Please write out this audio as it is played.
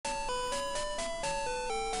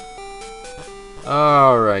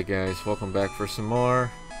Alright guys, welcome back for some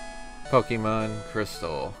more Pokemon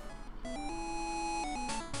Crystal.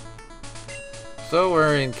 So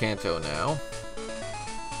we're in Kanto now.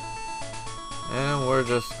 And we're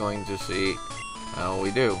just going to see how we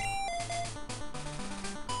do.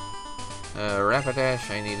 Rapidash,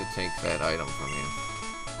 I need to take that item from you.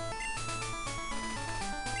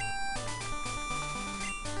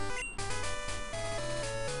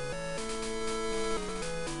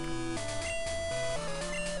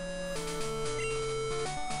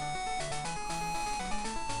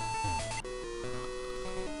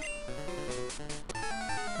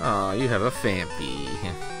 Aw, you have a Fampy.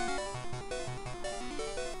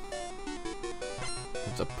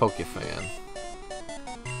 It's a Pokefan.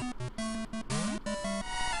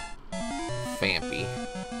 Fampy.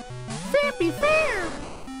 Fampy Fair!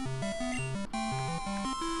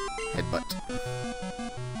 Headbutt.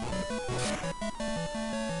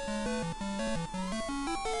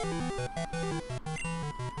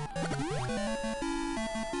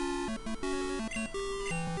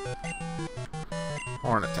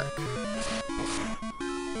 Horn attack.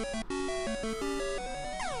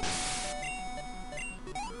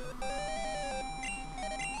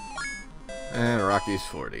 And Rocky's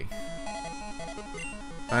 40.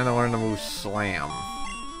 Time to learn the move Slam.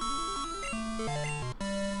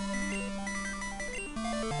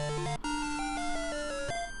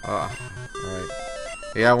 Oh, right.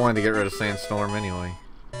 Yeah, I wanted to get rid of Sandstorm anyway.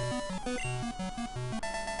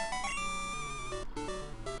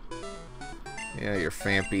 Yeah, your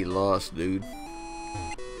Fampy lost, dude.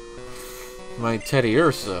 My Teddy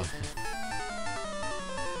Ursa.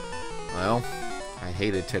 Well, I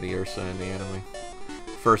hated Teddy Ursa in the anime.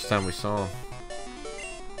 First time we saw him.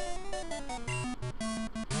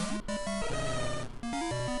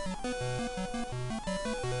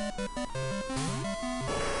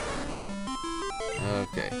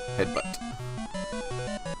 Okay, headbutt.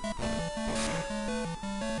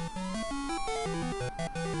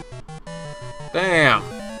 Damn!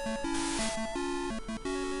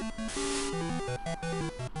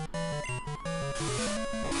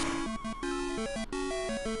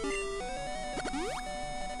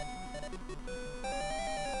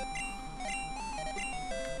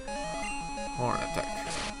 Horn attack.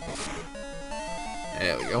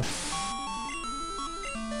 There we go.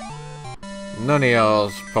 None of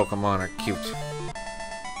y'all's Pokemon are cute.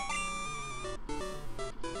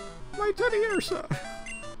 My Teddy Ursa!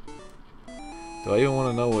 Do I even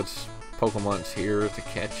want to know what's Pokemon's here to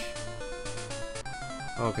catch?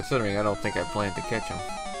 Oh, considering I don't think I plan to catch them.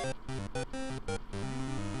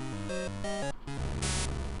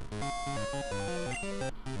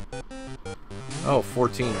 Oh,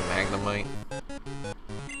 14 Magnemite.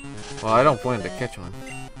 Well, I don't plan to catch one.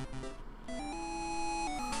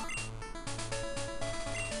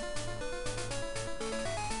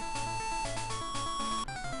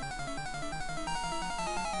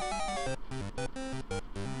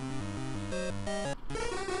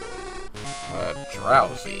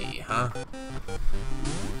 Drowsy, huh?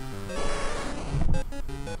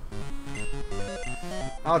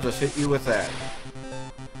 I'll just hit you with that.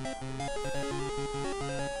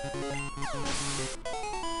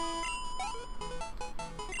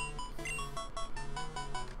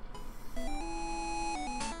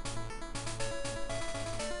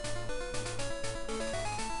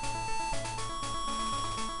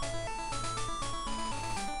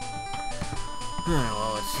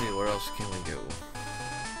 Well, let's see, where else can we go?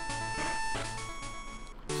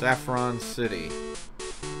 Saffron City.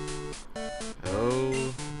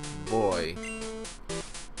 Oh boy.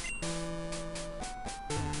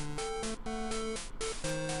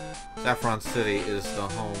 Saffron City is the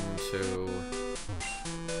home to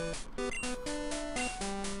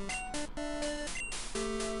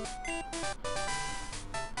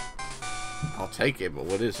I'll take it, but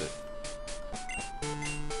what is it?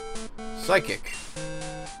 Psychic.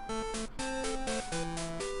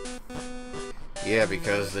 Yeah,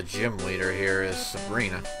 because the gym leader here is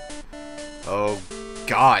Sabrina. Oh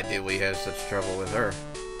god, did we have such trouble with her.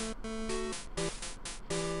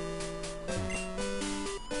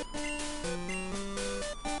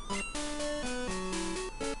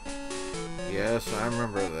 Yes, I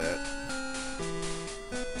remember that.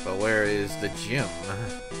 But where is the gym?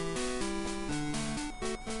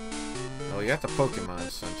 Oh, we got the Pokemon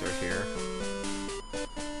Center here.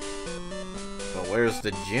 But where's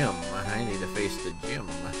the gym? I need to face the gym.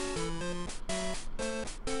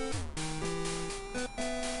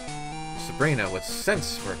 Sabrina with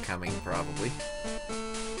sense we're coming, probably.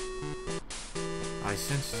 I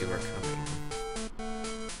sensed you were coming.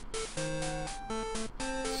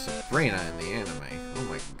 Sabrina in the anime. Oh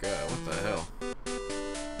my god, what the hell?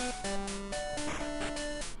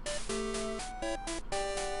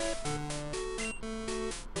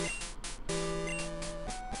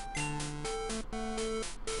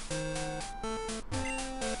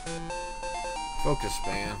 Focus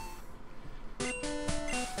span.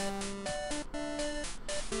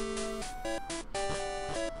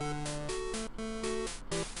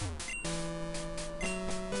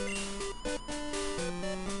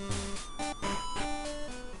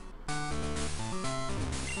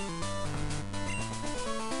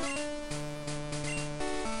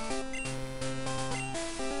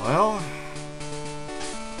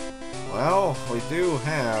 Well, we do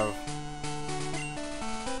have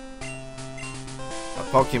a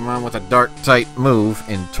Pokemon with a Dark-type move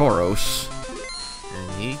in Tauros,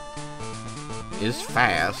 and he is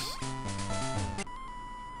fast.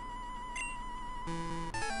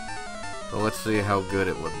 So let's see how good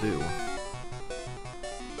it will do.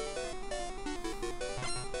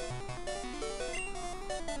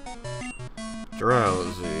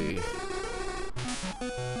 Drowsy.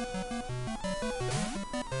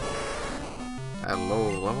 At low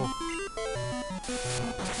level.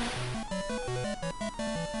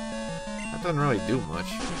 That doesn't really do much.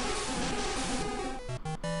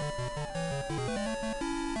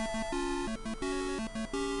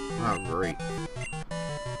 Oh, great.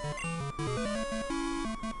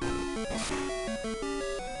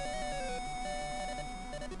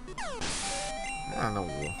 I don't know.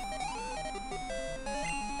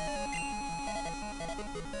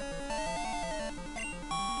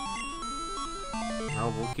 No,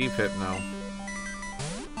 we'll keep Hypno.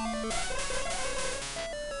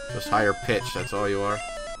 Just higher pitch, that's all you are.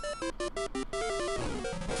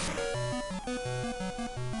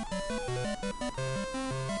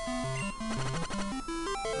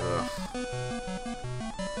 Ugh.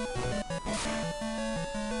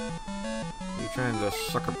 You trying to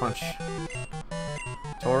sucker punch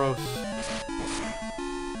Tauros?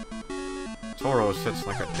 Tauros hits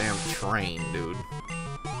like a damn train, dude.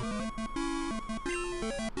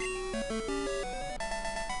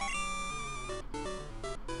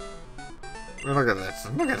 Look at this.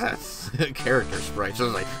 Look at that character sprite.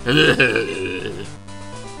 Just like. Good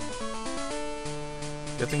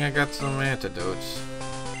thing I got some antidotes.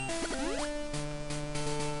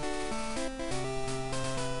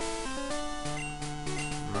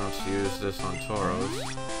 Let's use this on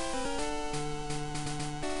Tauros.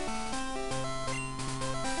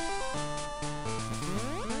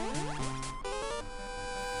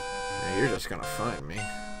 Yeah, you're just gonna find me.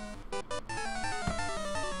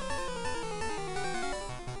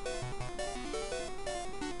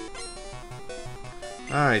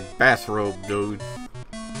 Alright, bathrobe, dude.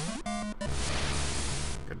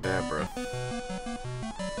 Kadabra.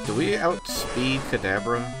 Do we outspeed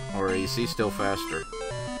Kadabra? Or is he still faster?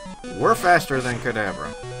 We're faster than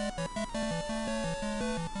Kadabra.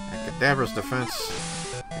 And Kadabra's defense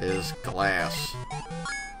is glass.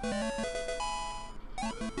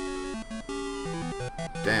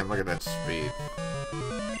 Damn, look at that speed.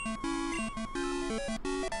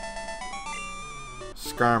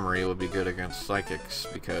 Skarmory would be good against Psychics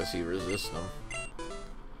because he resists them.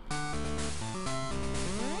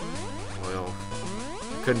 Well,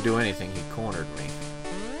 I couldn't do anything, he cornered me.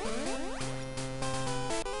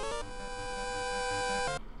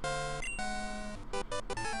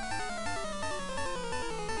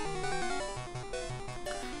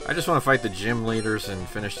 I just want to fight the gym leaders and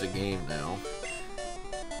finish the game now.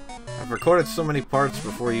 I've recorded so many parts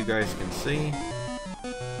before you guys can see.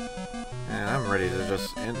 And I'm ready to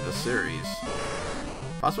just end the series.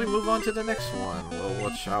 Possibly move on to the next one,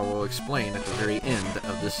 which I will explain at the very end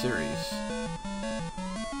of this series.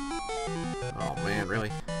 Oh man, really?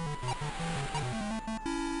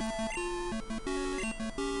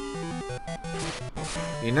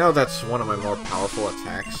 You know that's one of my more powerful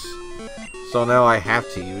attacks. So now I have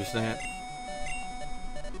to use that.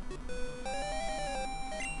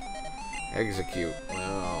 Execute.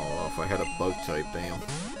 Oh, if I had a bug type, damn.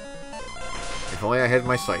 If only I had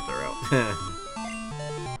my Scyther out.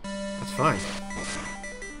 That's fine.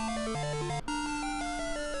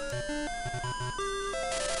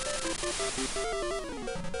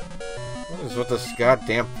 What is with this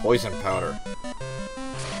goddamn poison powder?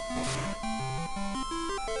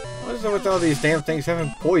 What is it with all these damn things having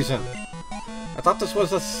poison? I thought this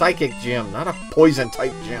was a psychic gym, not a poison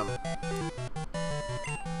type gym.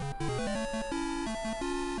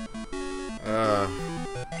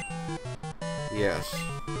 Yes.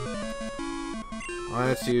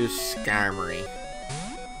 Let's use Skarmory.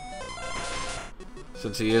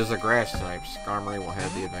 Since he is a grass type, Skarmory will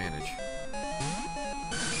have the advantage.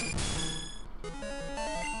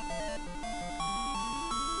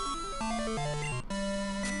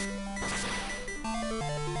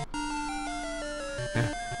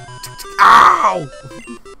 Ow!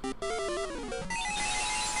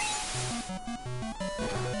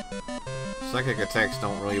 Psychic attacks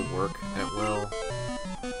don't really work that well.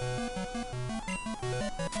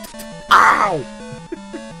 Ow!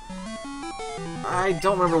 I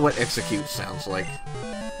don't remember what execute sounds like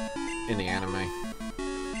in the anime.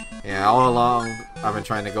 Yeah, all along I've been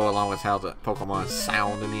trying to go along with how the Pokemon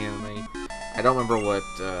sound in the anime. I don't remember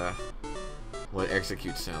what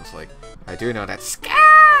execute sounds like. I do know that Ska!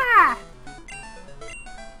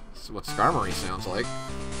 That's what Skarmory sounds like.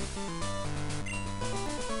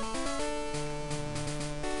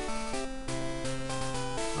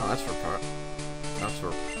 Oh, that's for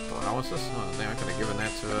paralysis? Oh, damn, I could have given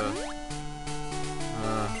that to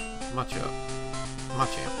Machamp.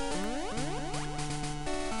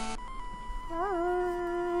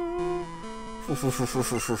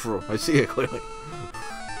 I see it clearly.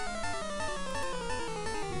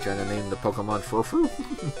 You trying to name the Pokemon Furfru?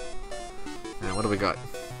 Now, what do we got?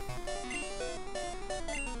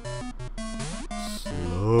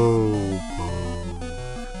 Slowpoke.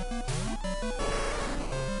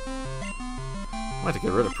 I have to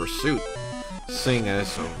get rid of Pursuit, seeing as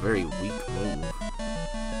it's a very weak move.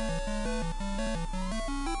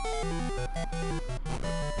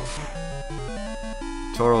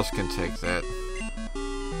 Tauros can take that.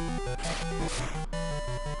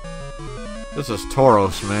 This is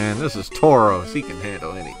Tauros, man. This is Tauros. He can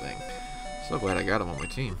handle anything. So glad I got him on my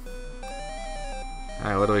team.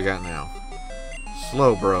 Alright, what do we got now?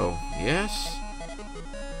 Slowbro. Yes?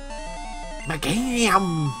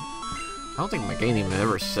 Meganium! I don't think Meganium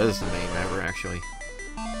ever says the name ever, actually.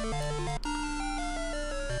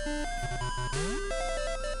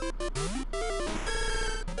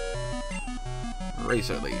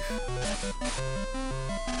 Razor Leaf.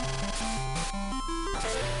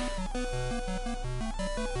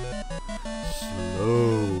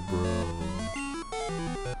 Slowbro.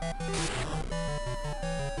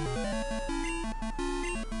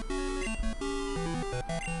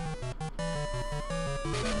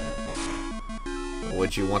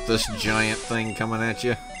 Would you want this giant thing coming at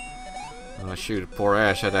you? Oh shoot, poor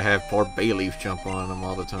Ash had to have poor Bayleaf jump on him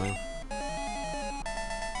all the time.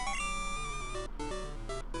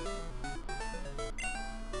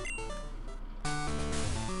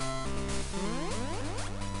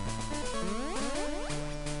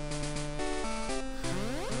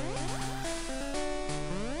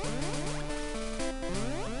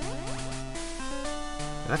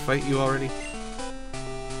 Did I fight you already?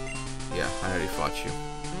 Yeah, I already fought you.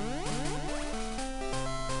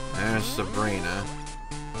 There's Sabrina.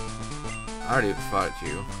 I already fought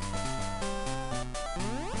you.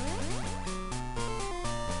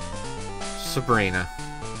 Sabrina.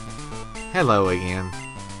 Hello again.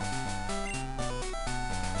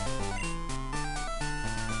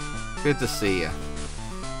 Good to see you.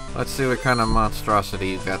 Let's see what kind of monstrosity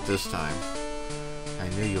you got this time. I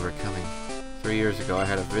knew you were coming. 3 years ago I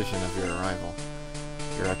had a vision of your arrival.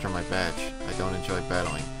 You're after my badge. I don't enjoy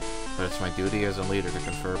battling, but it's my duty as a leader to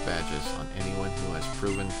confer badges on anyone who has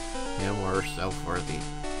proven him or herself worthy.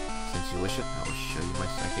 Since you wish it, I will show you my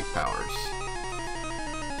psychic powers.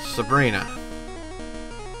 Sabrina.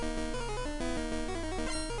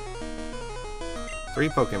 3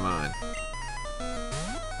 Pokemon.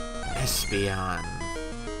 Espeon.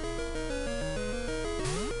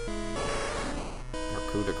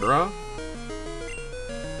 Coup de Grace.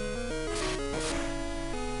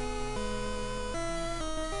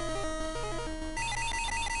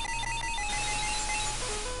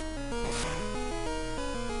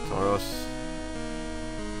 Tauros.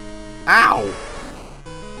 Ow!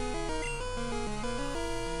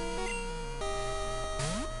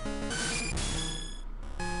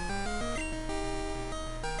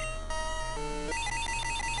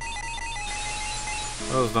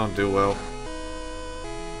 Those don't do well.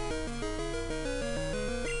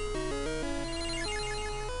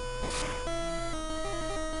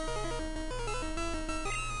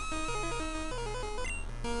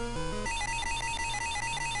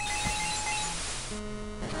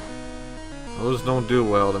 Those don't do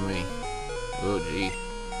well to me. Oh, gee.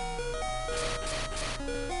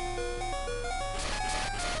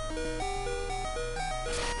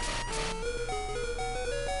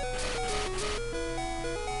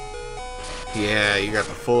 Yeah, you got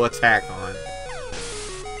the full attack on.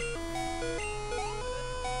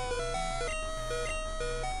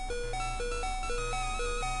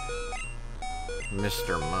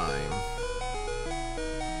 Mr. Mime.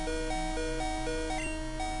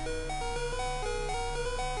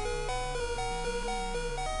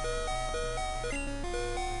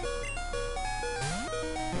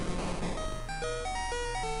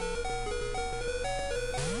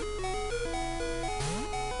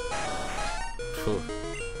 Phew.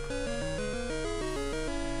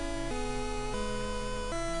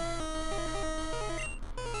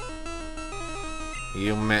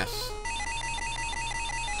 You miss.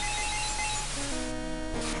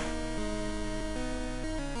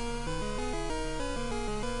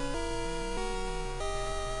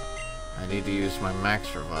 I need to use my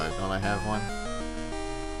max revive. Don't I have one?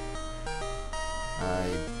 I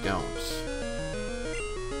don't.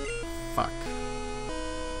 Fuck.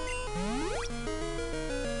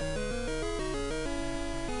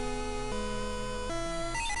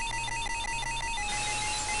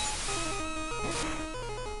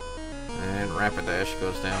 And Rapid Dash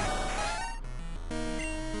goes down.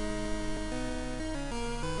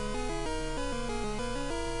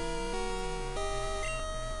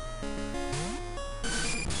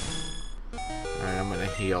 Alright, I'm gonna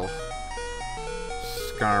heal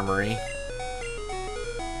Skarmory.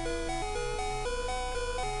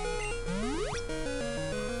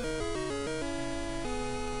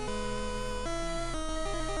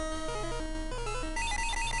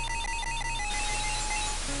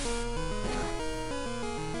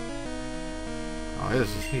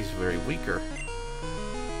 He's very weaker.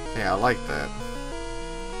 Yeah, I like that.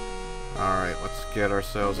 Alright, let's get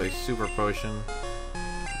ourselves a super potion.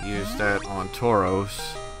 Use that on Tauros.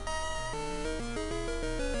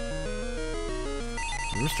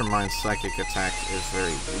 Mr. Mime's psychic attack is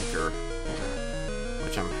very weaker,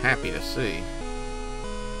 which I'm happy to see.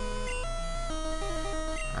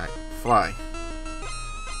 Alright, fly.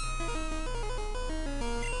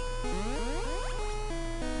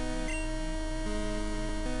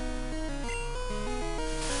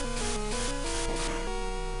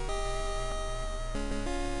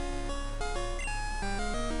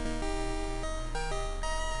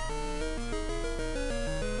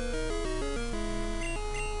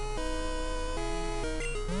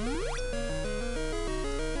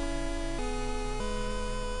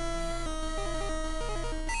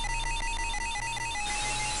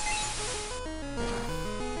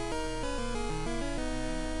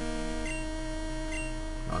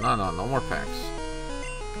 No more packs.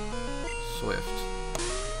 Swift.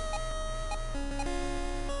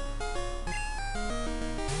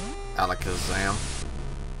 Alakazam.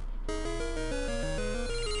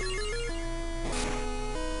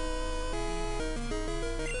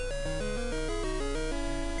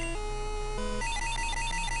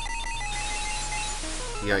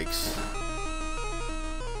 Yikes.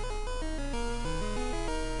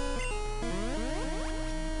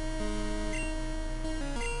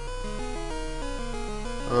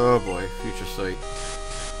 Oh boy, Future Sight.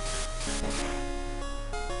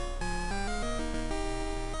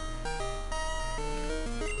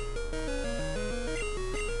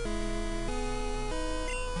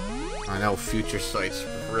 I know Future Sight's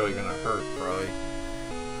really gonna hurt, probably.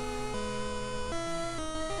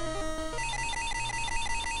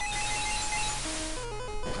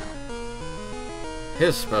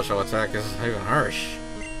 His special attack is even harsh.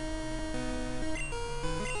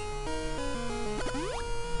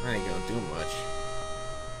 That ain't gonna do much.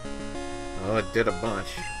 Oh, it did a bunch.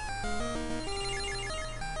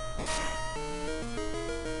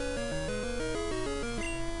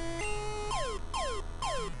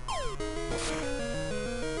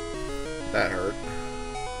 That hurt.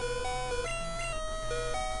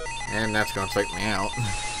 And that's gonna take me out.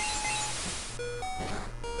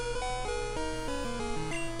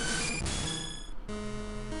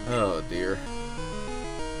 Oh dear.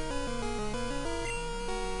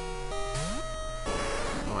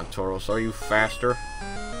 Come on, Tauros, are you faster?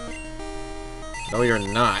 No, you're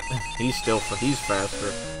not. He's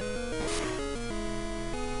faster.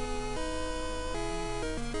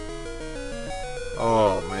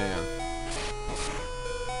 Oh man.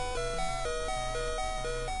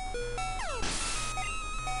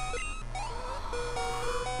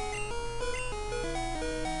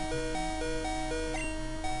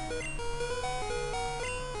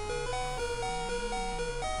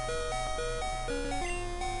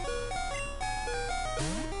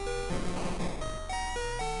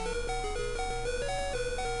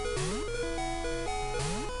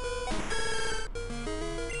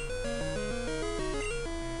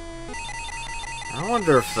 I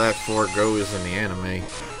wonder if that forgoes in the anime.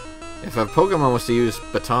 If a Pokemon was to use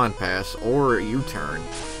Baton Pass or U-Turn,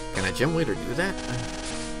 can a gym leader do that?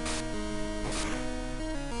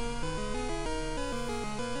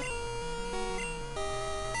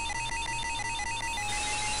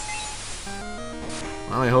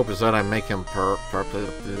 My only hope is that I make him paralyzed.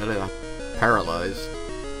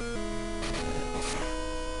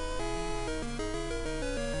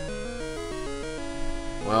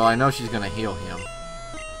 Well, I know she's gonna heal him.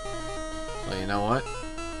 So you know what?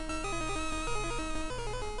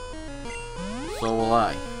 So will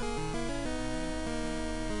I.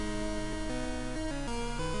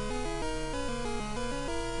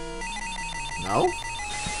 No?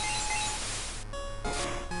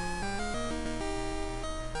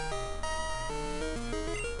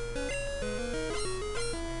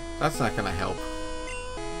 That's not gonna help.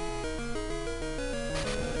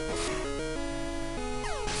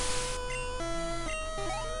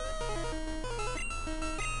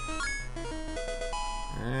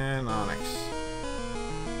 And Onyx.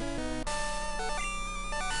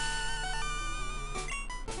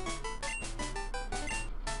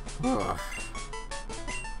 Ugh.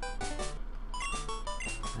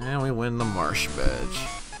 And we win the Marsh Badge.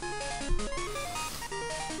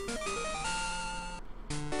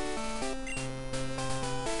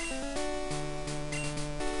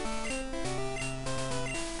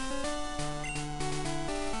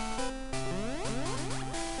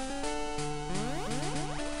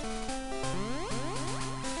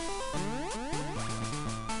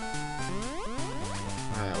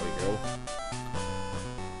 There we go.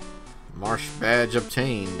 Marsh Badge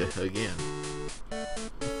obtained again.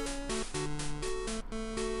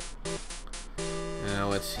 Now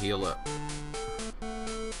let's heal up.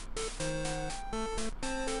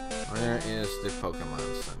 Where is the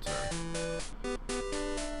Pokemon Center?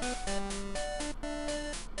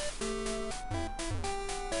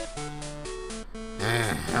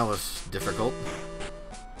 That was difficult.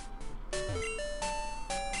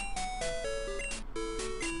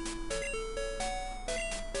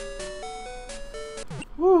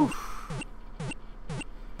 Woo!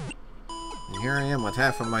 And here I am with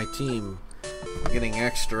half of my team getting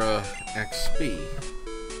extra XP.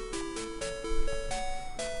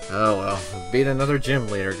 Oh well, beat another gym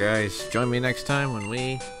leader, guys. Join me next time when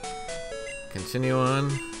we continue on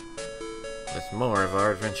with more of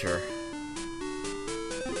our adventure.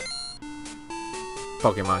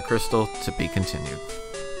 Pokemon Crystal to be continued.